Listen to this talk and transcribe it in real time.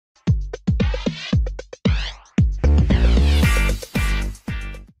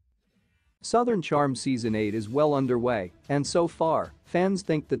Southern Charm Season 8 is well underway, and so far, fans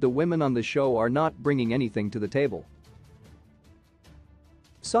think that the women on the show are not bringing anything to the table.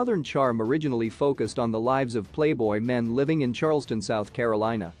 Southern Charm originally focused on the lives of Playboy men living in Charleston, South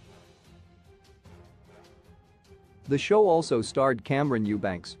Carolina. The show also starred Cameron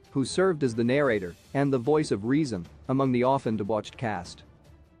Eubanks, who served as the narrator and the voice of reason among the often debauched cast.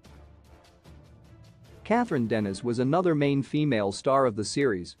 Catherine Dennis was another main female star of the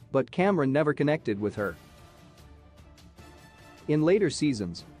series, but Cameron never connected with her. In later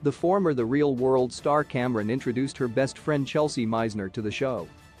seasons, the former The Real World star Cameron introduced her best friend Chelsea Meisner to the show.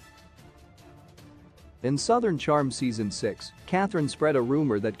 In Southern Charm Season 6, Catherine spread a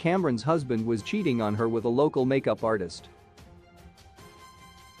rumor that Cameron's husband was cheating on her with a local makeup artist.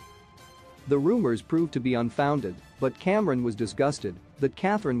 The rumors proved to be unfounded, but Cameron was disgusted that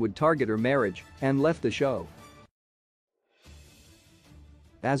Catherine would target her marriage and left the show.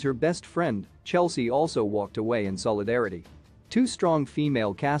 As her best friend, Chelsea also walked away in solidarity. Two strong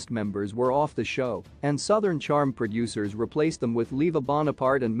female cast members were off the show, and Southern Charm producers replaced them with Leva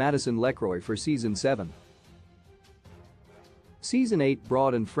Bonaparte and Madison LeCroy for Season 7. Season 8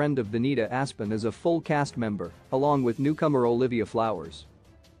 brought in friend of Venita Aspen as a full cast member, along with newcomer Olivia Flowers.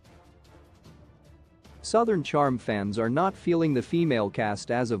 Southern Charm fans are not feeling the female cast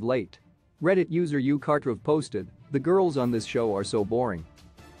as of late. Reddit user uCartrove posted, "The girls on this show are so boring.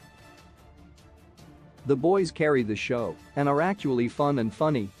 The boys carry the show and are actually fun and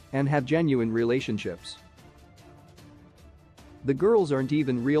funny and have genuine relationships. The girls aren't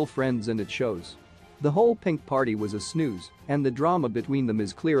even real friends and it shows. The whole pink party was a snooze and the drama between them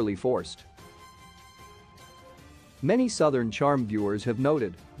is clearly forced." Many Southern Charm viewers have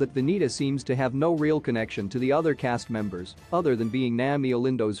noted that Venita seems to have no real connection to the other cast members other than being Naomi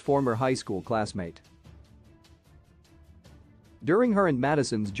Olindo's former high school classmate. During her and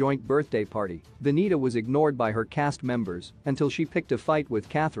Madison's joint birthday party, Venita was ignored by her cast members until she picked a fight with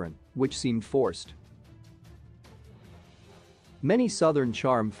Catherine, which seemed forced. Many Southern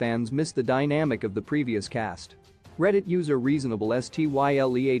Charm fans miss the dynamic of the previous cast. Reddit user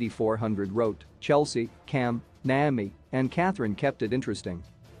ReasonableStyle8400 wrote, "Chelsea, Cam, Naomi, and Catherine kept it interesting.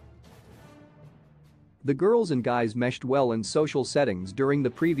 The girls and guys meshed well in social settings during the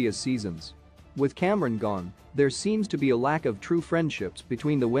previous seasons. With Cameron gone, there seems to be a lack of true friendships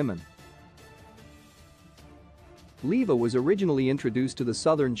between the women." Leva was originally introduced to the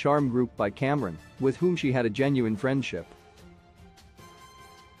Southern Charm group by Cameron, with whom she had a genuine friendship.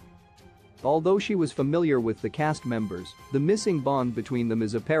 Although she was familiar with the cast members, the missing bond between them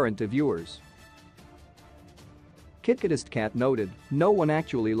is apparent to viewers. KitKatistCat noted, "No one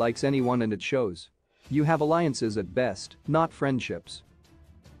actually likes anyone and it shows. You have alliances at best, not friendships."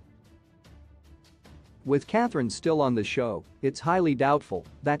 With Catherine still on the show, it's highly doubtful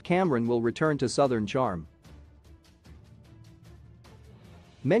that Cameron will return to Southern Charm.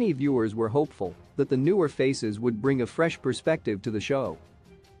 Many viewers were hopeful that the newer faces would bring a fresh perspective to the show.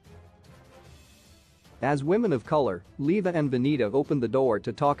 As women of color, Leva and Venita opened the door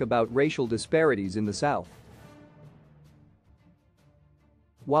to talk about racial disparities in the South.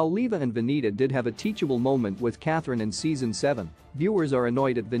 While Leva and Venita did have a teachable moment with Catherine in Season 7, viewers are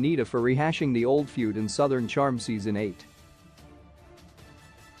annoyed at Venita for rehashing the old feud in Southern Charm Season 8.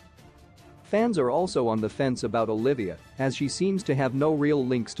 Fans are also on the fence about Olivia, as she seems to have no real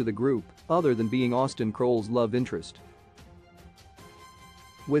links to the group other than being Austin Kroll's love interest.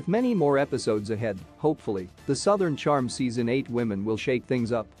 With many more episodes ahead, hopefully, the Southern Charm Season 8 women will shake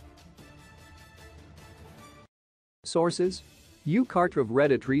things up. Sources: uCartrove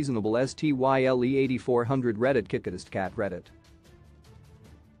Reddit ReasonableStyle8400 Reddit KitKatistCat Reddit